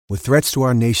With threats to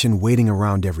our nation waiting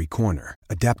around every corner,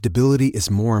 adaptability is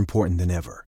more important than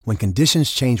ever. When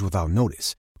conditions change without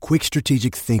notice, quick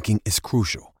strategic thinking is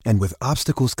crucial. And with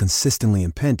obstacles consistently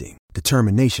impending,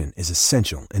 determination is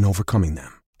essential in overcoming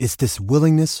them. It's this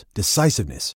willingness,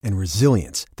 decisiveness, and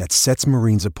resilience that sets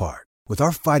Marines apart. With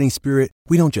our fighting spirit,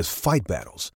 we don't just fight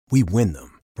battles, we win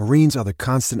them. Marines are the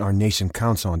constant our nation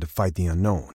counts on to fight the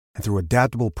unknown. And through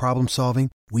adaptable problem solving,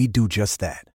 we do just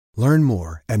that. Learn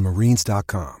more at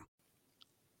marines.com.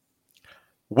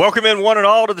 Welcome in one and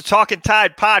all to the Talking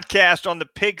Tide podcast on the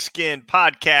Pigskin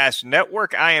Podcast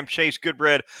Network. I am Chase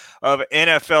Goodbread of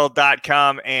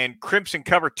NFL.com and Crimson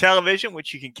Cover Television,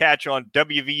 which you can catch on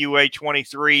WVUA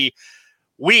 23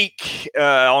 week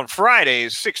on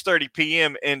Fridays, 6:30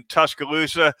 p.m. in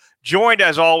Tuscaloosa. Joined,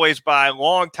 as always, by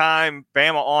longtime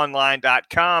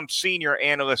BamaOnline.com senior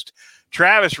analyst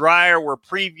Travis Reier. We're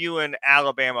previewing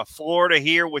Alabama, Florida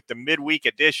here with the midweek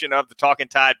edition of the Talking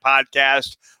Tide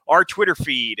podcast. Our Twitter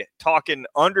feed,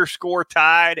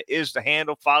 Talking_Tide is the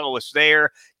handle. Follow us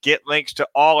there. Get links to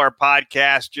all our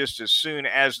podcasts just as soon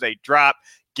as they drop.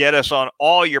 Get us on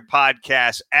all your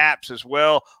podcast apps as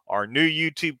well. Our new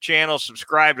YouTube channel,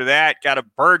 subscribe to that. Got a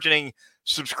burgeoning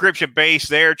subscription base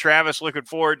there. Travis, looking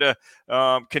forward to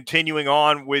continuing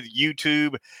on with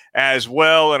YouTube as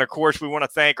well. And of course, we want to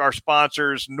thank our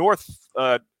sponsors, North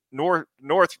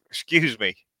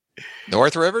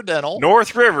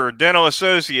River Dental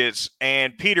Associates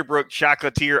and Peterbrook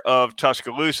Chocolatier of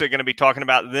Tuscaloosa. Going to be talking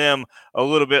about them a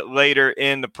little bit later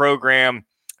in the program.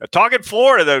 Talking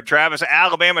Florida, though, Travis,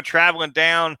 Alabama traveling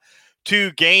down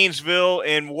to Gainesville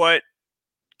in what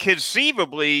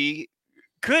conceivably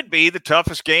could be the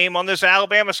toughest game on this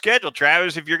Alabama schedule.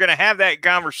 Travis, if you're going to have that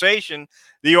conversation,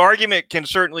 the argument can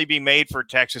certainly be made for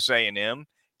Texas A&M,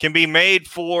 can be made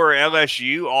for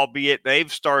LSU, albeit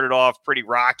they've started off pretty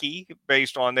rocky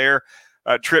based on their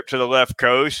trip to the left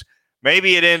coast.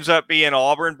 Maybe it ends up being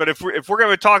Auburn, but if we're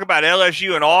going to talk about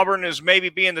LSU and Auburn as maybe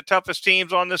being the toughest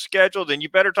teams on this schedule, then you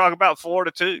better talk about Florida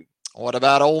too. What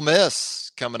about Ole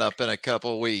Miss coming up in a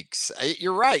couple of weeks?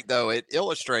 You're right, though. It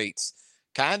illustrates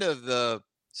kind of the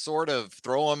sort of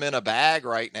throw them in a bag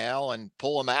right now and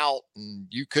pull them out, and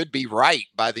you could be right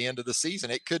by the end of the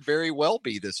season. It could very well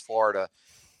be this Florida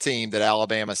team that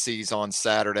Alabama sees on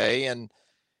Saturday. And,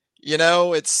 you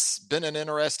know, it's been an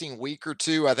interesting week or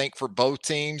two, I think, for both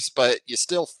teams, but you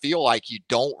still feel like you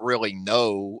don't really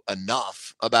know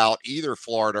enough about either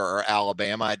Florida or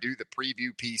Alabama. I do the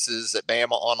preview pieces at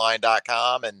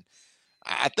BamaOnline.com, and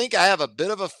I think I have a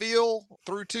bit of a feel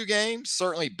through two games,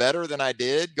 certainly better than I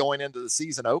did going into the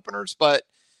season openers. But,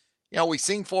 you know, we've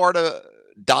seen Florida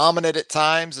dominant at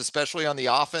times, especially on the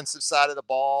offensive side of the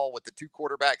ball with the two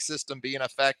quarterback system being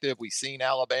effective. We've seen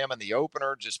Alabama in the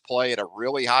opener just play at a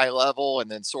really high level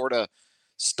and then sort of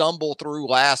stumble through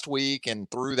last week and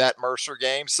through that Mercer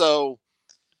game. So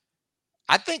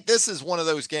I think this is one of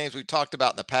those games we talked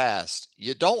about in the past.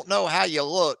 You don't know how you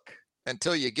look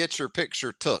until you get your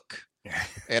picture took.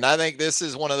 And I think this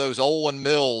is one of those Olin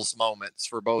Mills moments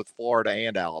for both Florida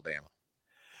and Alabama.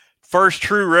 First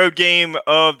true road game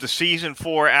of the season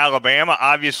for Alabama.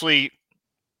 Obviously,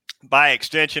 by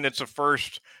extension, it's the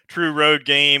first true road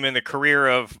game in the career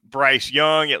of Bryce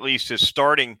Young, at least his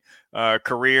starting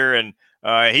career. And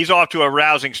he's off to a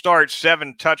rousing start,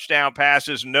 7 touchdown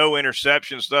passes, no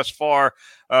interceptions thus far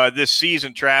this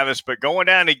season, Travis. But going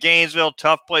down to Gainesville,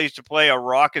 tough place to play, a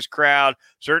raucous crowd,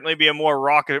 certainly be a more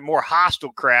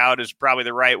hostile crowd is probably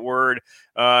the right word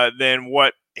than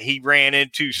what he ran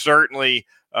into certainly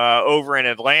over in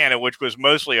Atlanta, which was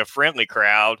mostly a friendly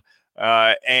crowd.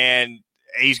 And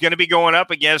he's going to be going up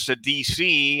against a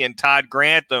DC and Todd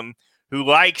Grantham, who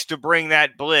likes to bring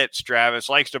that blitz, Travis,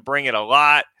 likes to bring it a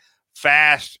lot,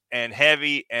 fast and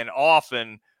heavy and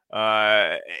often.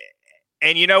 And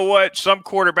you know what? Some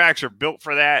quarterbacks are built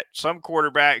for that. Some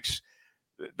quarterbacks,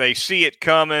 they see it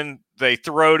coming. They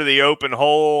throw to the open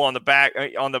hole on the back,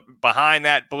 behind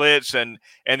that blitz, and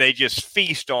they just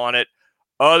feast on it.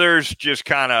 Others just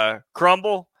kind of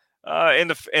crumble in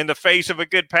the face of a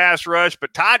good pass rush.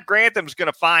 But Todd Grantham's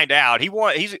going to find out.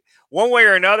 He's one way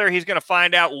or another. He's going to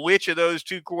find out which of those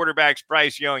two quarterbacks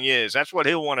Bryce Young is. That's what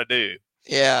he'll want to do.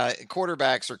 Yeah,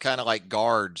 quarterbacks are kind of like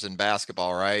guards in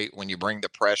basketball, right? When you bring the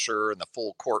pressure and the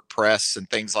full court press and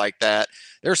things like that.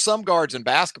 There's some guards in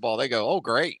basketball, they go, oh,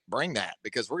 great, bring that,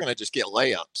 because we're going to just get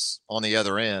layups on the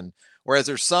other end. Whereas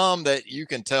there's some that you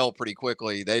can tell pretty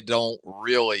quickly they don't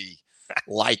really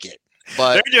like it.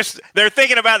 But they're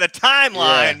thinking about the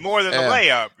timeline more than the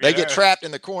layup. They get trapped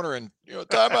in the corner and,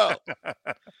 timeout.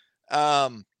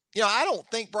 I don't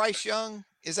think Bryce Young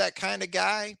is that kind of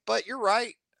guy, but you're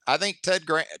right. I think Todd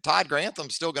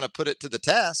Grantham's still going to put it to the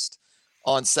test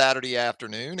on Saturday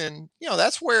afternoon. And,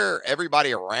 that's where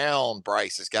everybody around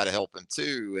Bryce has got to help him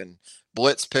too. And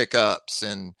blitz pickups.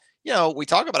 And, we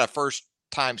talk about a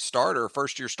first-year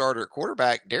starter at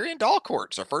quarterback. Darian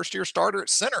Dalcourt's a first-year starter at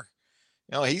center.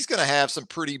 He's going to have some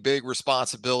pretty big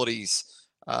responsibilities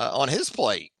on his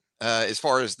plate as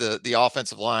far as the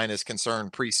offensive line is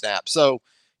concerned pre-snap. So,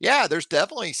 yeah, there's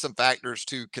definitely some factors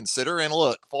to consider. And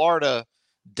look, Florida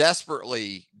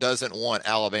desperately doesn't want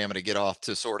Alabama to get off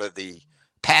to sort of the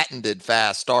patented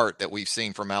fast start that we've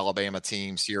seen from Alabama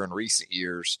teams here in recent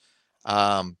years,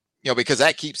 because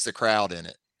that keeps the crowd in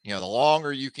it. The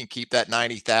longer you can keep that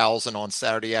 90,000 on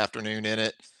Saturday afternoon in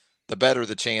it, the better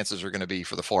the chances are going to be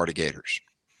for the Florida Gators.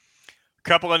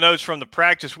 Couple of notes from the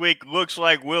practice week. Looks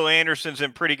like Will Anderson's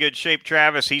in pretty good shape,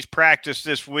 Travis. He's practiced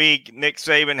this week. Nick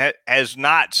Saban has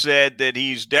not said that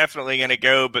he's definitely going to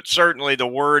go, but certainly the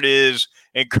word is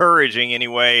encouraging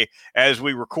anyway as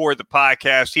we record the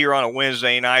podcast here on a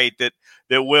Wednesday night that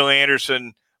Will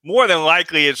Anderson, more than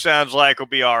likely, it sounds like, will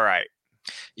be all right.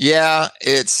 Yeah,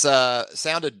 it's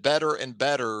sounded better and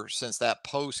better since that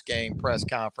post-game press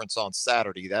conference on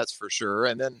Saturday, that's for sure.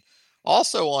 And then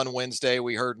also on Wednesday,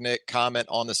 we heard Nick comment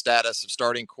on the status of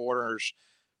starting cornerbacks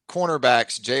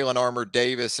Jalen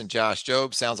Armour-Davis and Josh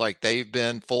Jobe. Sounds like they've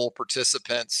been full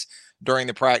participants during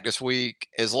the practice week.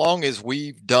 As long as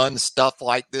we've done stuff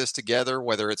like this together,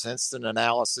 whether it's instant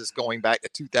analysis going back to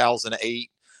 2008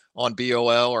 on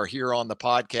BOL or here on the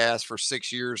podcast for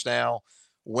 6 years now,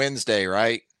 Wednesday,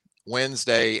 right?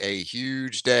 Wednesday, a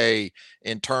huge day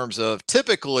in terms of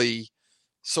typically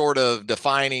sort of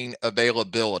defining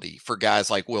availability for guys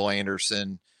like Will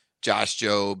Anderson, Josh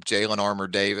Jobe, Jalen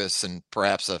Armour-Davis, and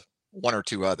perhaps one or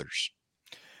two others.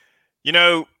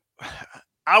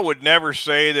 I would never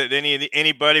say that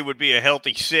anybody would be a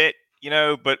healthy sit,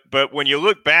 but when you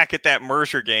look back at that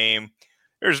Mercer game,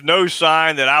 there's no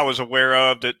sign that I was aware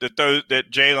of that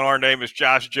Jalen Armour-Davis,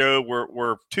 Josh Jobe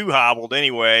were too hobbled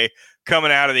anyway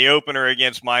coming out of the opener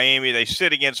against Miami. They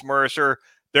sit against Mercer.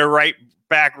 They're right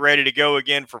back ready to go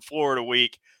again for Florida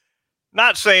week.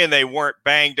 Not saying they weren't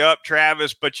banged up,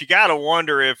 Travis, but you got to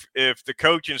wonder if the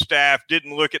coaching staff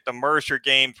didn't look at the Mercer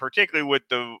game, particularly with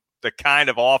the kind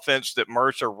of offense that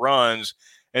Mercer runs,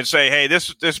 and say, hey,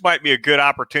 this might be a good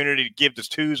opportunity to give the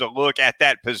Twos a look at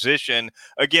that position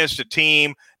against a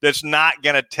team that's not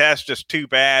going to test us too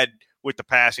bad with the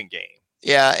passing game.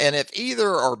 Yeah, and if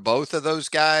either or both of those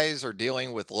guys are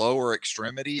dealing with lower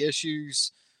extremity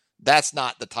issues, that's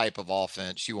not the type of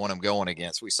offense you want them going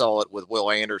against. We saw it with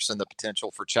Will Anderson, the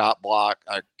potential for cut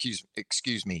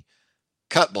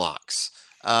blocks,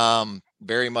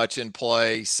 very much in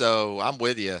play. So I'm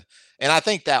with you. And I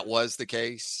think that was the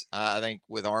case. I think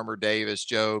with Armour-Davis,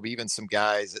 Jobe, even some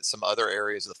guys at some other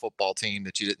areas of the football team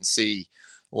that you didn't see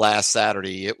last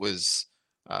Saturday, it was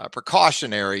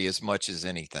precautionary as much as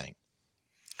anything.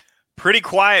 Pretty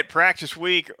quiet practice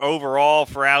week overall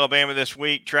for Alabama this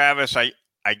week, Travis.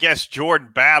 I guess Jordan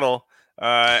Battle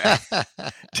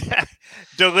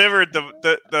delivered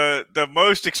the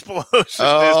most explosiveness this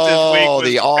week.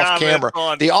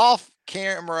 The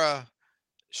off-camera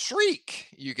shriek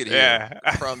you could hear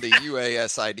from the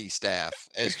UASID staff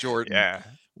as Jordan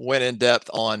went in depth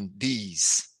on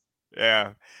these.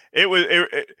 Yeah,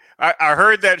 I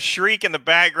heard that shriek in the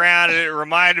background, and it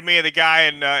reminded me of the guy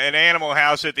in Animal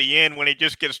House at the end when he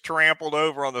just ggets trampled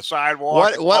over on the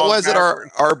sidewalk. What was it?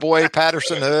 Our boy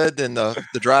Patterson Hood and the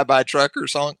drive-by trucker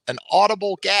song, an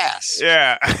audible gas.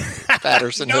 Yeah,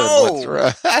 Patterson Hood.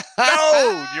 No,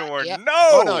 Jordan. Yeah. No.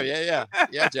 Oh no. Yeah,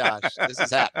 Josh, this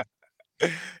is happening.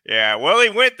 Yeah, well, he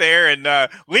went there and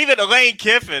leave it to Lane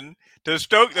Kiffin to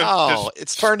stoke the.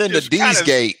 It's turned into D's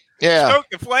Gate. Yeah, stoke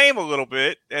the flame a little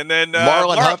bit, and then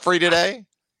Marlon Humphrey today.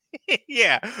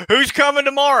 Yeah, who's coming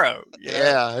tomorrow?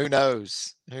 Yeah, who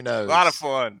knows? A lot of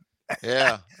fun.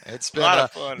 Yeah, it's been a lot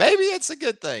of fun. Maybe it's a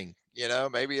good thing.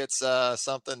 Maybe it's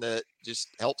something that just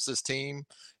helps this team,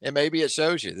 and maybe it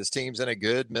shows you this team's in a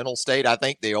good mental state. I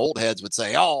think the old heads would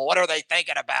say, "Oh, what are they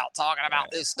thinking about talking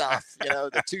about this stuff?"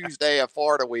 The Tuesday of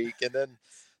Florida week, and then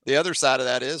the other side of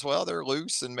that is, well, they're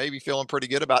loose and maybe feeling pretty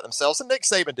good about themselves. And Nick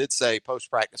Saban did say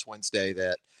post-practice Wednesday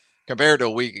that compared to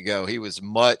a week ago, he was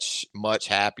much, much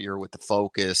happier with the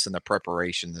focus and the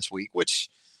preparation this week, which,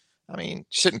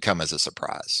 shouldn't come as a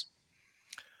surprise.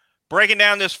 Breaking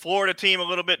down this Florida team a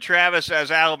little bit, Travis,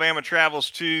 as Alabama travels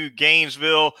to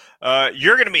Gainesville.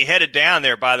 You're going to be headed down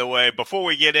there, by the way. Before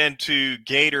we get into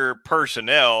Gator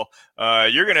personnel,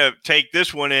 you're going to take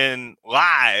this one in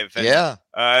live.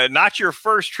 And, not your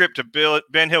first trip to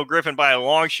Ben Hill Griffin by a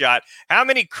long shot. How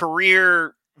many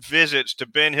career visits to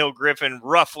Ben Hill Griffin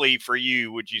roughly for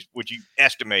you would you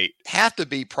estimate? Have to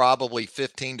be probably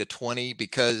 15 to 20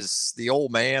 because the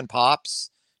old man,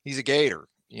 Pops, he's a Gator.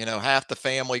 You know, half the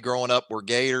family growing up were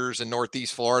Gators in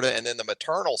Northeast Florida, and then the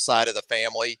maternal side of the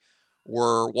family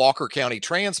were Walker County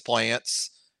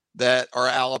transplants that are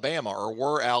Alabama or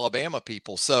were Alabama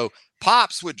people. So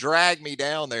Pops would drag me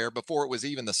down there before it was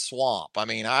even the Swamp. I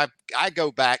mean, I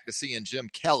go back to seeing Jim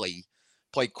Kelly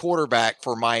play quarterback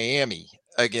for Miami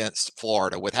against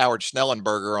Florida with Howard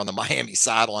Schnellenberger on the Miami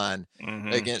sideline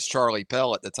against Charlie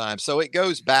Pell at the time. So it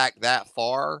goes back that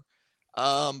far.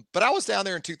 But I was down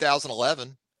there in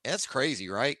 2011. That's crazy,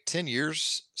 right? 10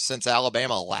 years since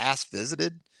Alabama last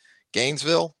visited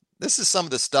Gainesville. This is some of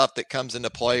the stuff that comes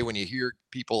into play when you hear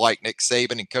people like Nick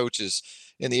Saban and coaches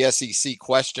in the SEC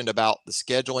questioned about the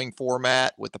scheduling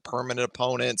format with the permanent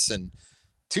opponents and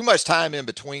too much time in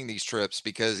between these trips,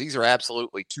 because these are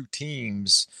absolutely two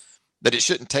teams that it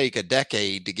shouldn't take a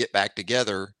decade to get back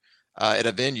together at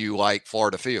a venue like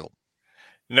Florida Field.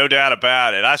 No doubt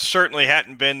about it. I certainly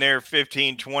hadn't been there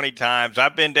 15, 20 times.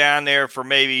 I've been down there for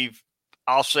maybe,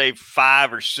 I'll say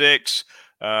 5 or 6.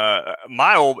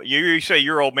 You say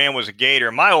your old man was a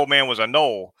Gator. My old man was a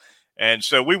Knoll. And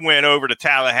so we went over to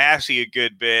Tallahassee a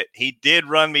good bit. He did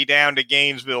run me down to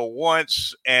Gainesville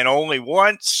once and only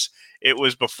once. It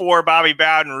was before Bobby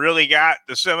Bowden really got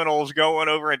the Seminoles going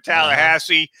over in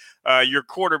Tallahassee. Your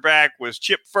quarterback was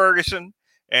Chip Ferguson.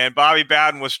 And Bobby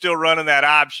Bowden was still running that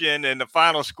option, and the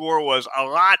final score was a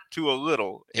lot to a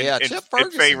little in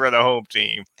favor of the home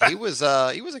team. He was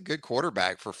a good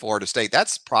quarterback for Florida State.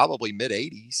 That's probably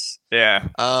mid-'80s. Yeah.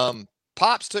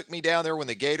 Pops took me down there when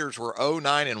the Gators were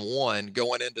 0-9-1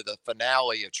 going into the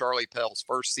finale of Charlie Pell's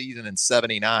first season in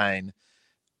 79.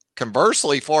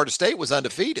 Conversely, Florida State was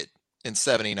undefeated in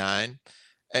 79.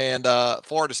 And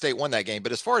Florida State won that game.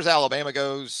 But as far as Alabama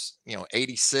goes,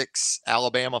 86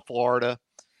 Alabama, Florida.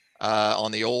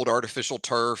 On the old artificial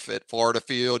turf at Florida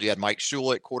Field. You had Mike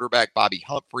Shula at quarterback, Bobby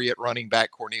Humphrey at running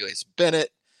back, Cornelius Bennett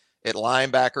at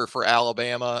linebacker for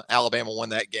Alabama. Alabama won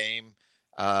that game.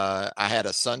 I had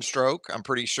a sunstroke, I'm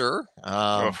pretty sure,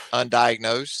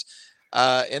 undiagnosed.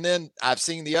 And then I've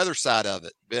seen the other side of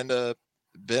it.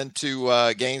 Been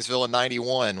to Gainesville in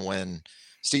 91 when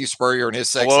Steve Spurrier in his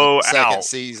second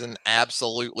season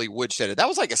absolutely woodshedded. That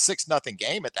was like a 6-0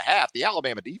 game at the half. The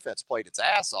Alabama defense played its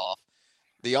ass off.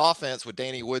 The offense with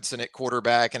Danny Woodson at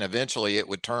quarterback, and eventually it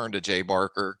would turn to Jay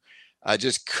Barker. I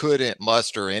just couldn't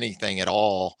muster anything at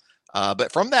all.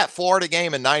 But from that Florida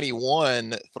game in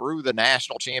 91 through the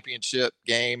national championship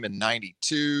game in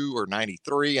 92 or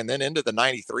 93, and then into the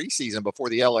 93 season before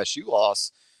the LSU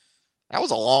loss, that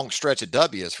was a long stretch of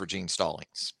W's for Gene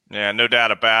Stallings. Yeah, no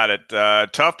doubt about it.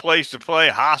 Tough place to play,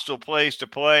 hostile place to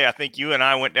play. I think you and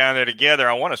I went down there together,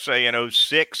 I want to say in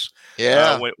 06.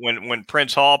 Yeah. When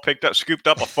Prince Hall scooped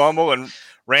up a fumble and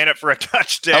ran it for a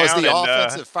touchdown. That was the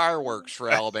offensive fireworks for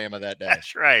Alabama that day.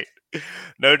 That's right.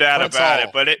 No doubt Prince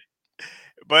about Hall. it.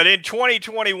 But in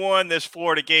 2021, this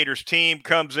Florida Gators team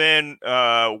comes in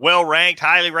well-ranked,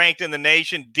 highly ranked in the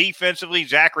nation. Defensively,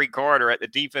 Zachary Carter at the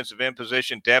defensive end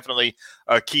position, definitely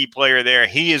a key player there.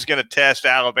 He is going to test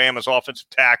Alabama's offensive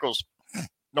tackles.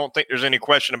 Don't think there's any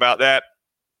question about that.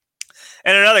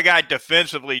 And another guy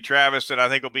defensively, Travis, that I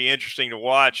think will be interesting to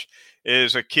watch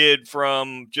is a kid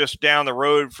from just down the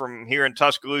road from here in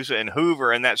Tuscaloosa and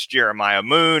Hoover, and that's Jeremiah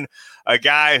Moon, a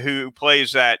guy who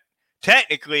plays that.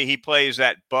 Technically, he plays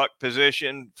that buck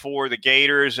position for the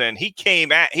Gators, and he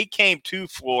came to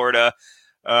Florida,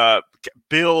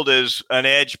 billed as an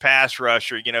edge pass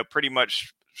rusher, pretty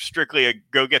much strictly a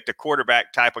go get the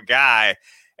quarterback type of guy.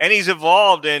 And he's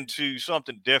evolved into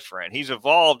something different. He's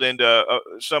evolved into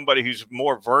somebody who's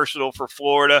more versatile for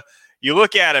Florida. You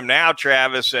look at him now,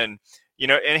 Travis, and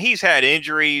he's had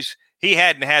injuries. He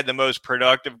hadn't had the most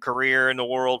productive career in the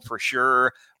world for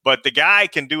sure. But the guy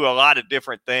can do a lot of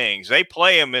different things. They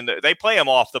play him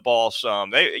off the ball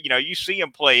some. You see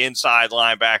him play inside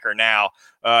linebacker now.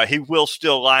 He will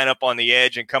still line up on the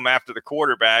edge and come after the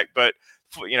quarterback. But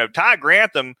Ty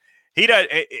Grantham, he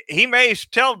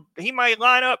might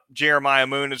line up Jeremiah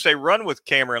Moon and say, run with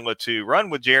Cameron Latou,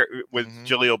 run with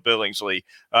Jaleel Billingsley.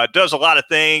 Does a lot of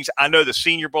things. I know the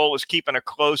Senior Bowl is keeping a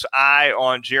close eye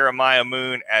on Jeremiah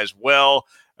Moon as well.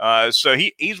 So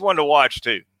he's one to watch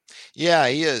too. Yeah,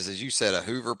 he is, as you said, a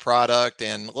Hoover product.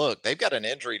 And look, they've got an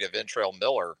injury to Ventrell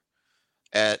Miller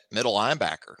at middle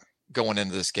linebacker going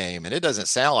into this game. And it doesn't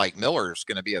sound like Miller's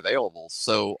going to be available.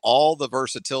 So all the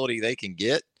versatility they can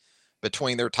get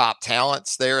between their top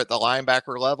talents there at the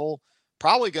linebacker level,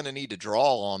 probably going to need to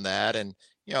draw on that. And,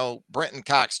 Brenton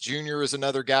Cox Jr. is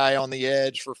another guy on the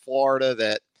edge for Florida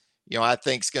that, I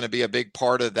think is going to be a big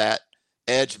part of that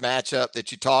edge matchup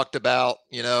that you talked about.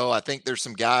 I think there's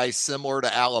some guys similar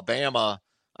to Alabama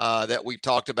that we've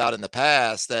talked about in the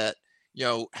past that,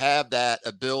 have that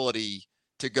ability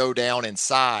to go down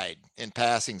inside in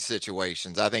passing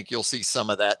situations. I think you'll see some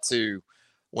of that too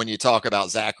when you talk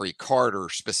about Zachary Carter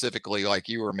specifically, like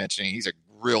you were mentioning. He's a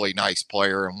really nice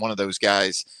player and one of those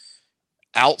guys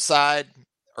outside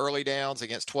early downs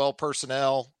against 12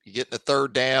 personnel. You get the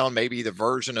third down, maybe the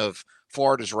version of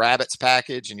Florida's Rabbits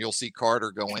package, and you'll see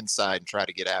Carter go inside and try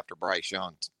to get after Bryce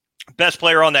Young. Best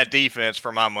player on that defense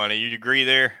for my money. You agree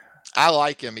there? I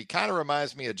like him. He kind of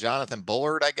reminds me of Jonathan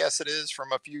Bullard, I guess it is,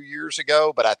 from a few years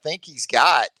ago, but I think he's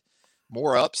got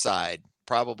more upside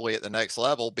probably at the next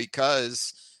level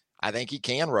because I think he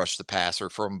can rush the passer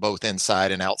from both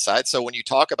inside and outside. So when you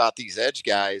talk about these edge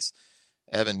guys,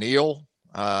 Evan Neal,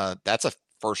 that's a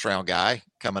first-round guy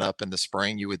coming up in the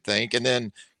spring, you would think. And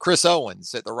then Chris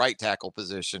Owens at the right tackle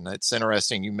position. It's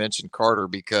interesting you mentioned Carter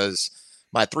because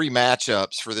my 3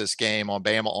 matchups for this game on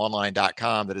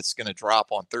BamaOnline.com that it's going to drop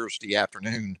on Thursday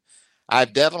afternoon,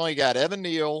 I've definitely got Evan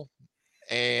Neal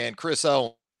and Chris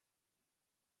Owens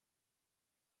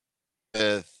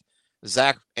with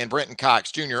Zach and Brenton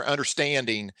Cox Jr.,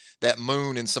 understanding that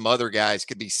Moon and some other guys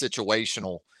could be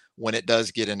situational when it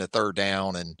does get into third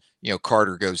down and,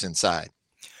 Carter goes inside.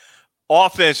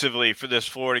 Offensively for this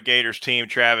Florida Gators team,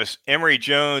 Travis, Emory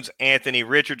Jones, Anthony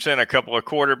Richardson, a couple of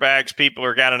quarterbacks people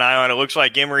are got an eye on. It looks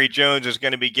like Emory Jones is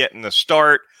going to be getting the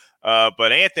start,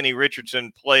 but Anthony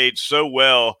Richardson played so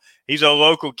well. He's a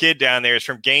local kid down there. He's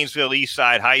from Gainesville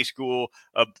Eastside High School,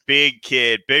 a big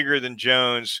kid, bigger than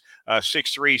Jones,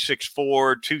 6'3", 6'4",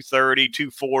 230,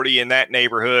 240 in that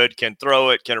neighborhood, can throw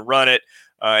it, can run it.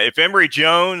 If Emory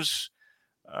Jones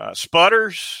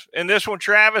sputters in this one,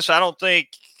 Travis, I don't think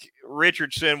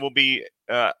Richardson will be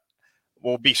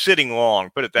sitting long,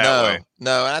 put it that way.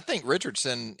 No, and I think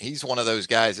Richardson, he's one of those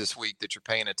guys this week that you're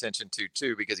paying attention to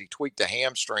too, because he tweaked a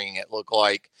hamstring, it looked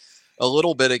like, a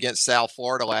little bit against South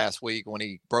Florida last week when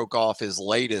he broke off his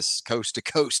latest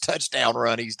coast-to-coast touchdown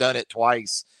run. He's done it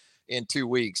twice in 2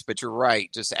 weeks, but you're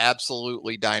right, just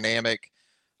absolutely dynamic.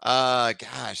 I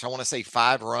want to say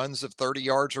 5 runs of 30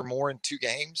 yards or more in 2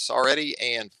 games already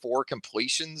and 4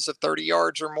 completions of 30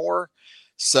 yards or more.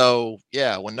 So,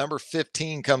 yeah, when number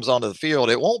 15 comes onto the field,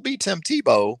 it won't be Tim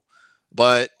Tebow,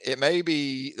 but it may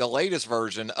be the latest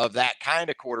version of that kind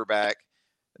of quarterback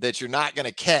that you're not going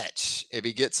to catch if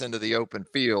he gets into the open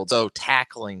field. So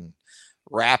tackling,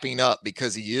 wrapping up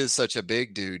because he is such a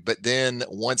big dude. But then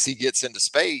once he gets into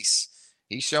space,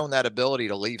 he's shown that ability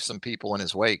to leave some people in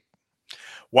his wake.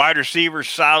 Wide receivers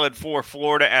solid for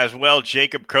Florida as well.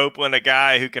 Jacob Copeland, a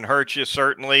guy who can hurt you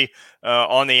certainly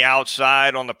on the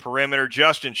outside, on the perimeter.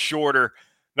 Justin Shorter,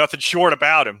 nothing short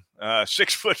about him.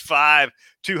 6'5",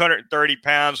 230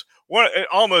 pounds.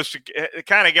 Almost the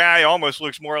kind of guy almost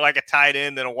looks more like a tight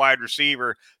end than a wide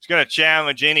receiver. He's going to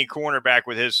challenge any cornerback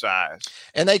with his size.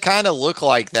 And they kind of look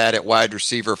like that at wide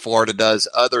receiver, Florida does,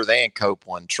 other than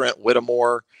Copeland. Trent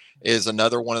Whittemore is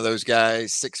another one of those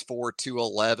guys, 6'4",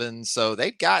 211. So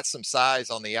they've got some size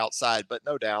on the outside, but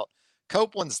no doubt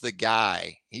Copeland's the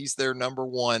guy. He's their number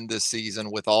one this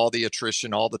season with all the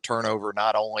attrition, all the turnover,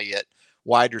 not only at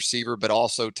wide receiver, but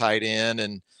also tight end.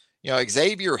 And,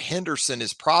 Xavier Henderson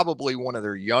is probably one of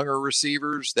their younger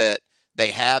receivers that they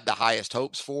have the highest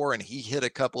hopes for. And he hit a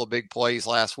couple of big plays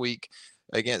last week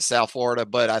against South Florida.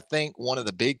 But I think one of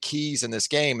the big keys in this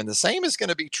game, and the same is going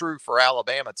to be true for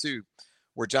Alabama too,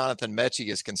 where Jonathan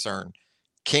Mechie is concerned,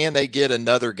 can they get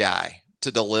another guy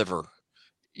to deliver?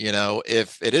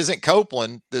 If it isn't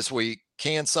Copeland this week,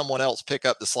 can someone else pick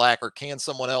up the slack, or can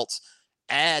someone else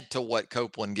add to what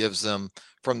Copeland gives them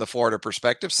from the Florida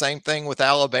perspective? Same thing with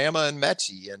Alabama and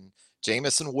Mechie and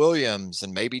Jamison Williams,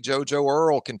 and maybe JoJo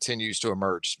Earl continues to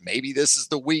emerge. Maybe this is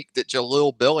the week that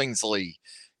Jaleel Billingsley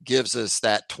gives us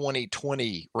that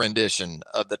 2020 rendition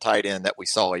of the tight end that we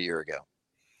saw a year ago.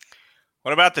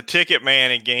 What about the ticket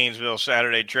man in Gainesville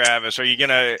Saturday, Travis? Are you going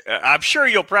to I'm sure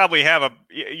you'll probably have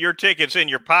your tickets in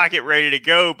your pocket ready to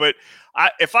go, but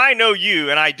if I know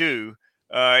you, and I do,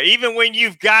 even when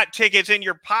you've got tickets in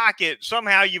your pocket,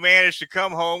 somehow you manage to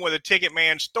come home with a ticket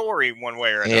man story one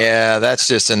way or another. Yeah, that's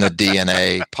just in the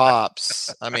DNA.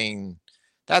 Pops. I mean,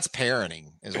 that's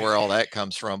parenting is where all that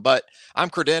comes from. But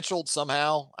I'm credentialed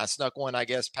somehow. I snuck one, I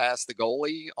guess, past the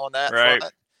goalie on that right.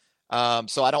 front.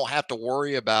 So I don't have to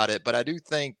worry about it. But I do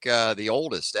think the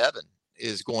oldest, Evan,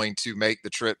 is going to make the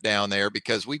trip down there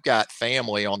because we've got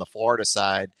family on the Florida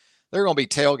side. They're going to be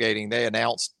tailgating. They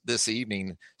announced this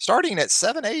evening, starting at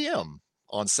 7 a.m.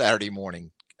 on Saturday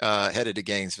morning, headed to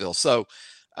Gainesville. So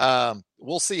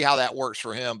We'll see how that works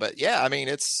for him. But yeah, I mean,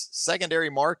 it's secondary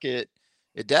market.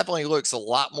 It definitely looks a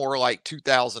lot more like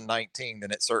 2019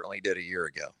 than it certainly did a year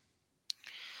ago.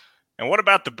 And what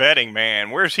about the betting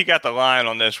man? Where's he got the line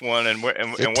on this one? And what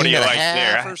do you like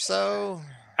there? Or so.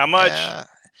 How much?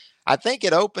 I think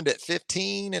it opened at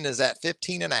 15 and is at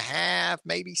 15 and a half,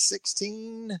 maybe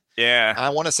 16. Yeah. I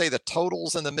want to say the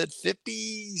total's in the mid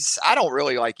 50s. I don't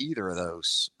really like either of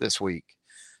those this week.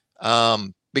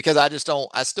 Because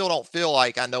I still don't feel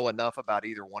like I know enough about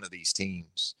either one of these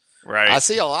teams. Right. I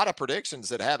see a lot of predictions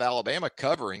that have Alabama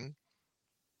covering,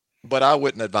 but I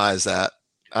wouldn't advise that.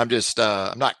 I'm just,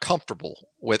 I'm not comfortable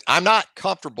with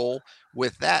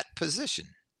that position.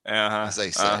 As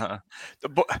they say.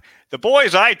 The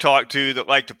boys I talk to that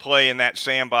like to play in that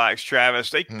sandbox, Travis,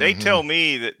 they tell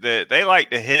me that they like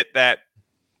to hit that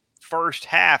first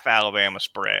half Alabama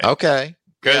spread. Okay.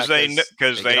 Because they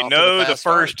know the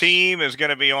first team is going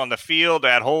to be on the field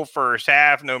that whole first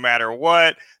half, no matter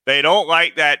what. They don't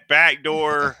like that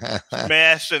backdoor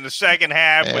mess in the second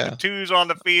half with the twos on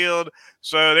the field.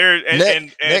 So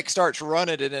Nick starts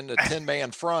running it into 10-man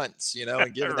fronts,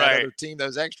 and giving that other team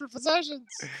those extra possessions.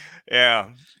 Yeah.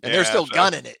 And they're still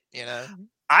gunning it,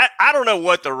 I don't know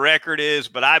what the record is,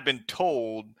 but I've been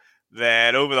told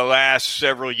that over the last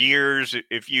several years,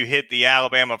 if you hit the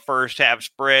Alabama first half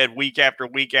spread week after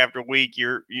week after week,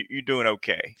 you're doing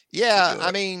okay. Yeah,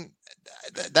 I mean,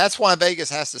 that's why Vegas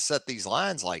has to set these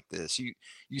lines like this. You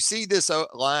see this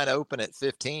line open at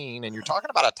 15, and you're talking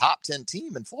about a top 10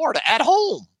 team in Florida at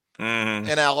home, and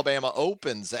Alabama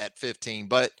opens at 15.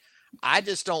 But I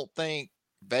just don't think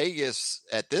Vegas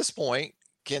at this point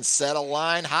can set a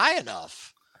line high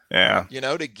enough. Yeah,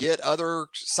 to get other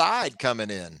side coming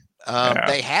in.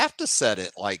 They have to set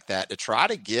it like that to try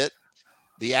to get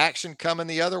the action coming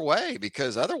the other way,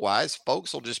 because otherwise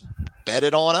folks will just bet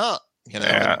it on up,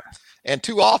 and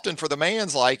too often for the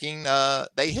man's liking,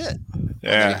 they hit.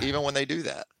 Even when they do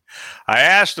that. I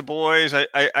asked the boys,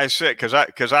 I said, cause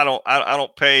I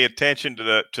don't pay attention to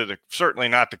the certainly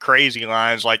not the crazy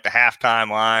lines like the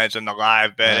halftime lines and the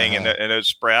live betting and the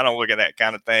spread. I don't look at that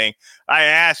kind of thing. I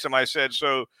asked them, I said,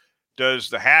 so does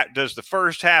the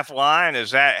first half line,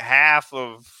 is that half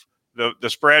of the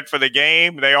spread for the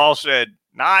game? They all said,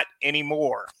 not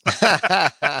anymore.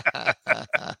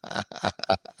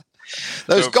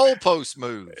 Those goalposts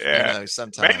move,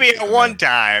 sometimes. Maybe at one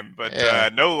time, but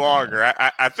no longer.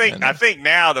 I think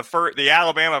now the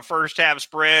Alabama first half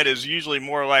spread is usually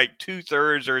more like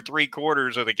 2/3 or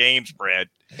 3/4 of the game spread.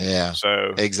 Yeah.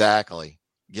 So exactly.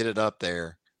 Get it up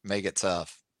there. Make it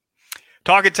tough.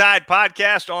 Talking Tide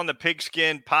podcast on the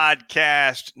Pigskin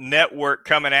Podcast Network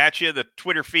coming at you. The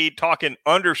Twitter feed,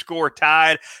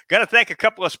 talking_Tide. Got to thank a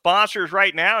couple of sponsors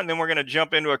right now, and then we're going to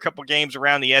jump into a couple games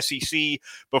around the SEC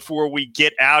before we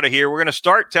get out of here. We're going to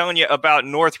start telling you about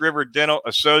North River Dental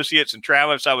Associates. And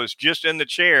Travis, I was just in the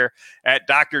chair at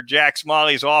Dr. Jack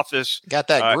Smalley's office. Got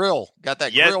that grill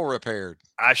repaired.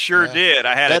 I sure did.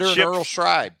 I had better a chip. Earl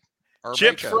Schreiber.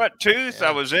 Chipped front tooth. Yeah.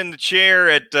 I was in the chair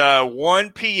at 1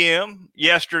 p.m.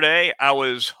 yesterday. I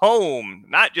was home,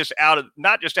 not just out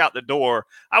the door.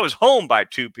 I was home by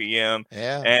 2 p.m.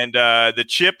 Yeah. And the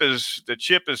chip is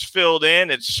filled in.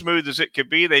 It's smooth as it could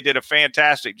be. They did a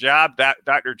fantastic job.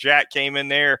 Dr. Jack came in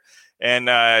there and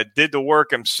did the work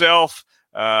himself.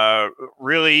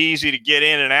 Really easy to get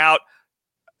in and out.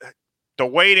 The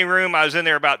waiting room, I was in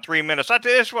there about 3 minutes.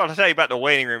 This is what I'll tell you about the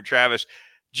waiting room, Travis.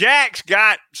 Jack's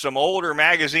got some older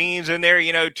magazines in there,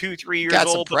 2-3 years old. Got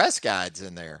some press guides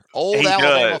in there. Old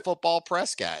Alabama football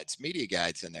press guides, media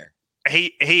guides in there.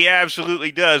 He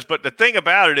absolutely does. But the thing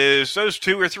about it is those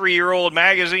 2 or 3 year old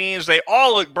magazines, they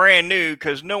all look brand new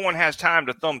because no one has time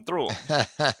to thumb through them.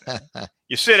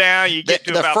 You sit down, you get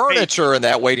to about the furniture in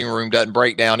that waiting room doesn't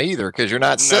break down either because you're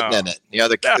not sitting in it.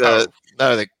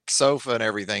 The sofa and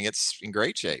everything, it's in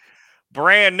great shape.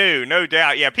 Brand new, no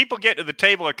doubt. Yeah, people get to the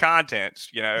table of contents,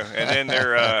 and then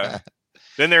they're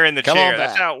in the chair.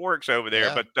 That's how it works over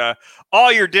there. Yeah. But all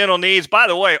your dental needs, by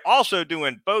the way, also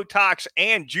doing Botox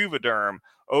and Juvederm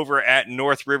over at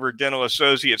North River Dental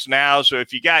Associates now. So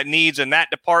if you got needs in that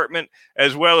department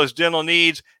as well as dental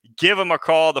needs, give them a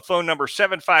call. The phone number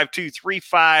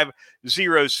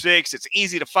 752-3506. It's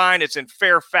easy to find. It's in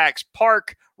Fairfax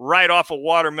Park, right off of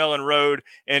Watermelon Road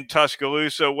in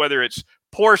Tuscaloosa. Whether it's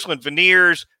porcelain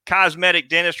veneers, cosmetic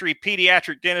dentistry,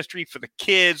 pediatric dentistry for the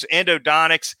kids,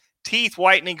 endodontics, teeth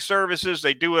whitening services,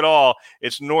 they do it all.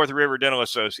 It's North River Dental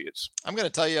Associates. I'm going to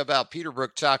tell you about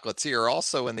Peterbrook Chocolates here,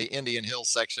 also in the Indian Hill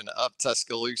section of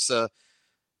Tuscaloosa.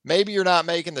 Maybe you're not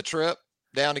making the trip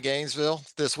down to Gainesville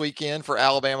this weekend for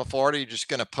Alabama, Florida. You're just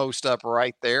going to post up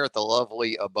right there at the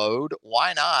lovely abode.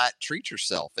 Why not treat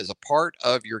yourself as a part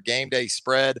of your game day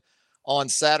spread on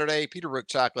Saturday? Peterbrook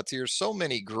Chocolatier, so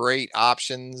many great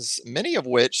options, many of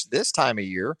which this time of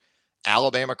year,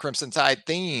 Alabama Crimson Tide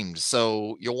themed.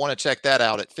 So you'll want to check that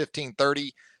out at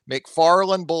 1530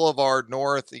 McFarland Boulevard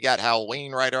North. You got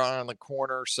Halloween right around the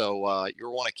corner. So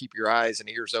you'll want to keep your eyes and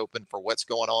ears open for what's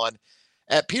going on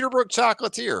at Peterbrook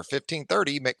Chocolatier,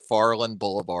 1530 McFarland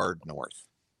Boulevard North.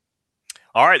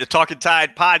 All right, the Talking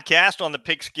Tide podcast on the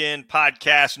Pigskin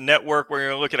Podcast Network. We're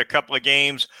going to look at a couple of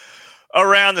games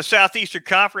around the Southeastern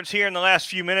Conference here in the last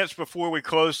few minutes before we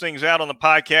close things out on the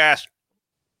podcast.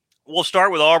 We'll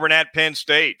start with Auburn at Penn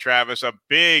State, Travis, a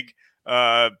big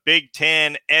Big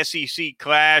Ten SEC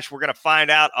clash. We're going to find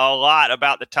out a lot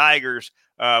about the Tigers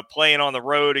playing on the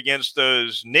road against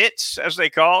those Nits, as they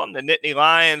call them, the Nittany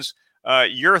Lions.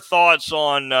 Your thoughts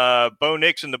on Bo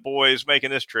Nix and the boys making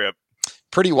this trip?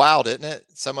 Pretty wild, isn't it?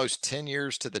 It's almost 10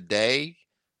 years to the day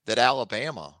that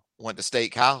Alabama went to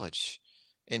State College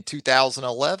in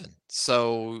 2011.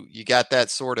 So you got that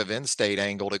sort of in-state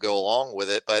angle to go along with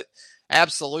it. But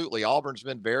absolutely, Auburn's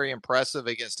been very impressive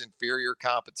against inferior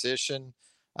competition,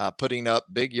 putting up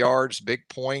big yards, big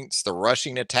points. The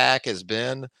rushing attack has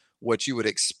been what you would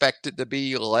expect it to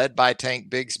be, led by Tank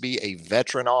Bigsby, a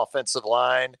veteran offensive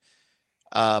line.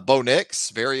 Bo Nix,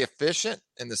 very efficient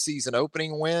in the season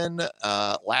opening win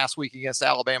last week against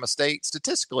Alabama State,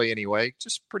 statistically anyway,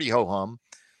 just pretty ho-hum.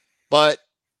 But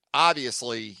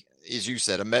obviously, as you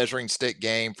said, a measuring stick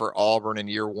game for Auburn in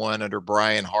year one under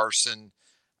Brian Harsin.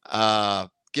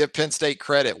 Give Penn State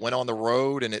credit, went on the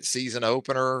road in its season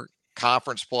opener,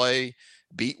 conference play,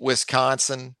 beat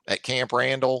Wisconsin at Camp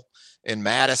Randall in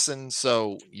Madison.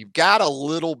 So you've got a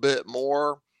little bit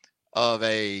more of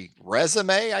a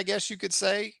resume, I guess you could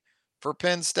say, for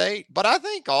Penn State. But I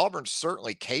think Auburn's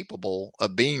certainly capable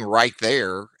of being right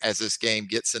there as this game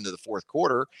gets into the fourth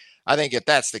quarter. I think if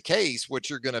that's the case, what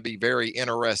you're going to be very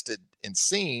interested in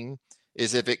seeing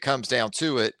is if it comes down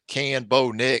to it, can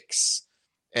Bo Nix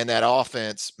and that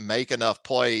offense make enough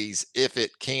plays if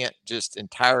it can't just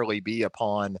entirely be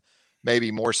upon maybe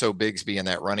more so Bigsby in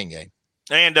that running game?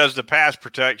 And does the pass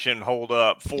protection hold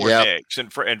up for Nix? In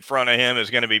front of him is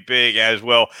going to be big as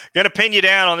well. Going to pin you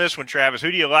down on this one, Travis.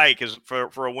 Who do you like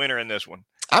for a winner in this one?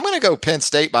 I'm going to go Penn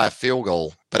State by a field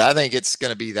goal, but I think it's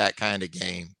going to be that kind of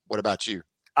game. What about you?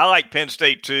 I like Penn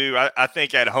State too. I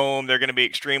think at home they're going to be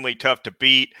extremely tough to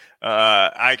beat.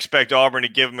 I expect Auburn to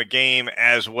give them a game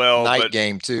as well. Night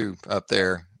game too up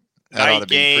there. That ought to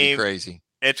be pretty crazy.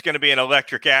 It's going to be an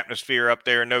electric atmosphere up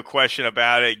there, no question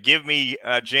about it. Give me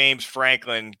James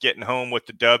Franklin getting home with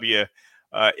the W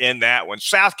in that one.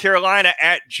 South Carolina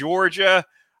at Georgia.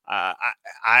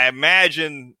 I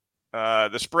imagine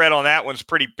the spread on that one's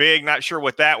pretty big. Not sure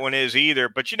what that one is either.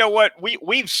 But you know what?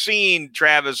 We've seen,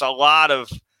 Travis, a lot of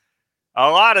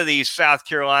these South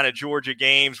Carolina Georgia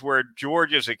games where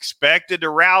Georgia's expected to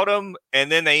rout them,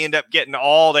 and then they end up getting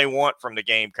all they want from the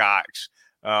Gamecocks.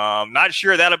 Not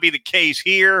sure that'll be the case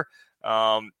here.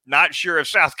 Not sure if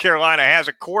South Carolina has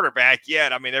a quarterback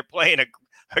yet. I mean, they're playing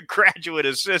a graduate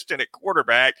assistant at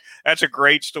quarterback. That's a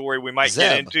great story we might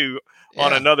get into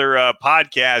on another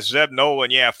podcast. Zeb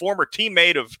Nolan, former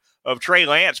teammate of Trey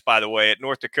Lance, by the way, at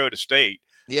North Dakota State.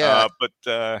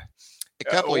 A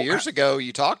couple of years ago,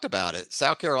 you talked about it.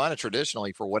 South Carolina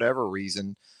traditionally, for whatever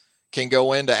reason, can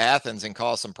go into Athens and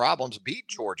cause some problems, beat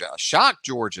Georgia, shock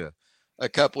Georgia a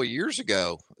couple of years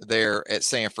ago there at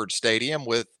Sanford Stadium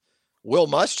with Will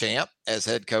Muschamp as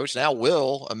head coach. Now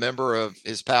Will, a member of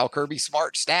his pal Kirby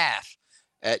Smart's staff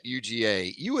at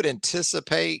UGA. You would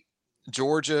anticipate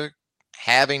Georgia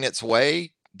having its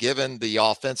way given the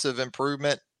offensive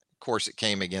improvement. Of course, it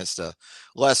came against a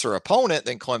lesser opponent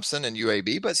than Clemson and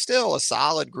UAB, but still a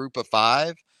solid group of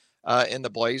five in the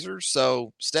Blazers.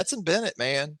 So Stetson Bennett,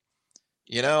 man,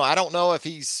 you know, I don't know if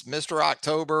he's Mr.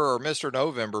 October or Mr.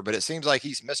 November, but it seems like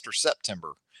he's Mr.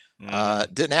 September.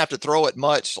 Didn't have to throw it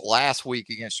much last week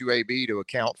against UAB to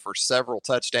account for several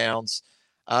touchdowns.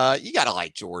 You got to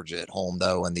like Georgia at home,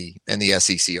 though, in the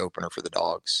SEC opener for the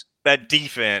Dogs. That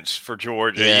defense for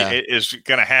Georgia is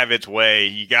going to have its way.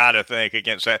 You got to think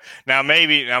against that. Now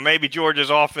maybe Georgia's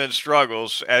offense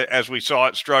struggles as we saw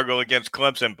it struggle against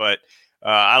Clemson, but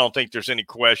I don't think there's any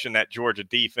question that Georgia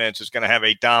defense is going to have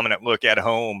a dominant look at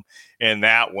home in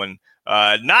that one.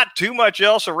 Not too much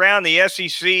else around the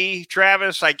SEC,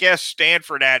 Travis. I guess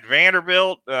Stanford at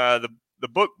Vanderbilt, the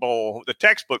book bowl, the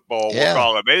textbook bowl, we'll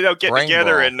call it. Maybe they'll get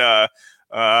together and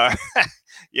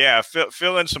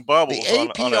fill in some bubbles the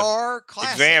APR on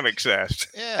exam access.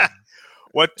 Yeah.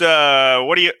 What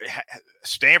do you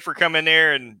Stanford come in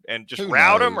there and just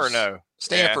rout them or no?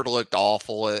 Stanford looked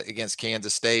awful against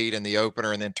Kansas State in the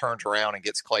opener and then turns around and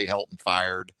gets Clay Helton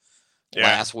fired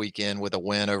last weekend with a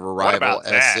win over rival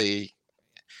SC.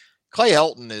 Clay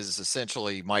Helton is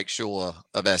essentially Mike Shula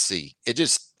of SC. It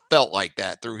just felt like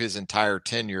that through his entire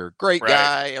tenure. Great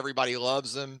guy. Everybody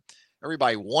loves him.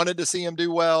 Everybody wanted to see him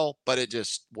do well, but it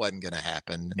just wasn't going to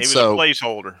happen. He was a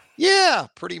placeholder. Yeah,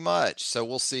 pretty much. So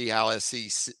we'll see how SC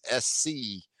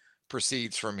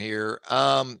proceeds from here.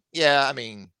 Yeah, I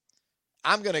mean,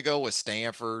 I'm going to go with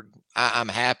Stanford. I'm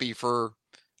happy for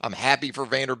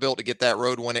Vanderbilt to get that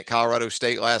road win at Colorado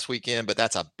State last weekend, but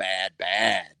that's a bad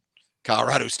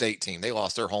Colorado State team. They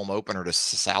lost their home opener to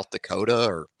South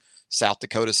Dakota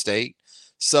State.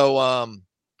 So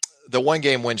the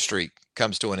 1-game win streak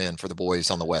comes to an end for the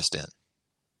boys on the West End.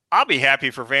 I'll be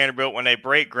happy for Vanderbilt when they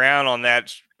break ground on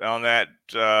that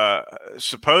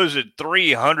supposed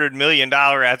 $300 million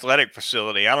athletic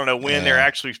facility. I don't know when they're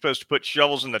actually supposed to put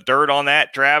shovels in the dirt on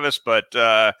that, Travis, but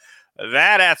that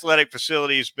athletic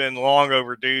facility has been long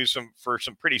overdue for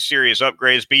some pretty serious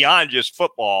upgrades beyond just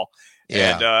football.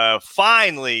 Yeah. And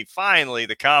finally,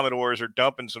 the Commodores are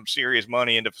dumping some serious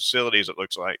money into facilities, it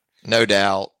looks like. No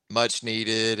doubt. Much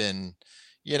needed. And,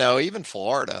 even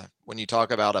Florida, when you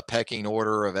talk about a pecking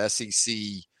order of SEC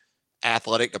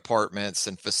athletic departments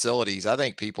and facilities, I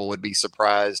think people would be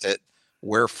surprised at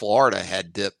where Florida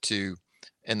had dipped to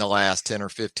in the last 10 or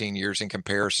 15 years in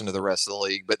comparison to the rest of the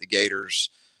league. But the Gators,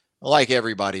 like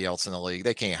everybody else in the league,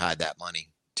 they can't hide that money.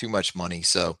 Too much money.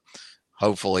 So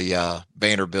hopefully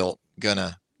Vanderbilt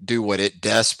gonna do what it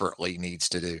desperately needs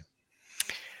to do.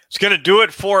 It's going to do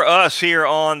it for us here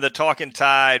on the Talking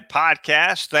Tide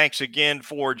podcast. Thanks again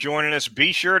for joining us.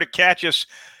 Be sure to catch us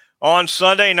on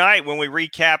Sunday night when we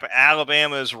recap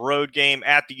Alabama's road game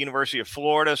at the University of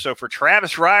Florida. So for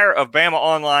Travis Reier of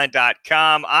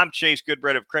BamaOnline.com, I'm Chase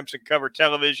Goodbread of Crimson Cover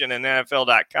Television and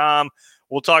NFL.com.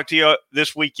 We'll talk to you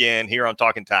this weekend here on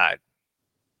Talking Tide.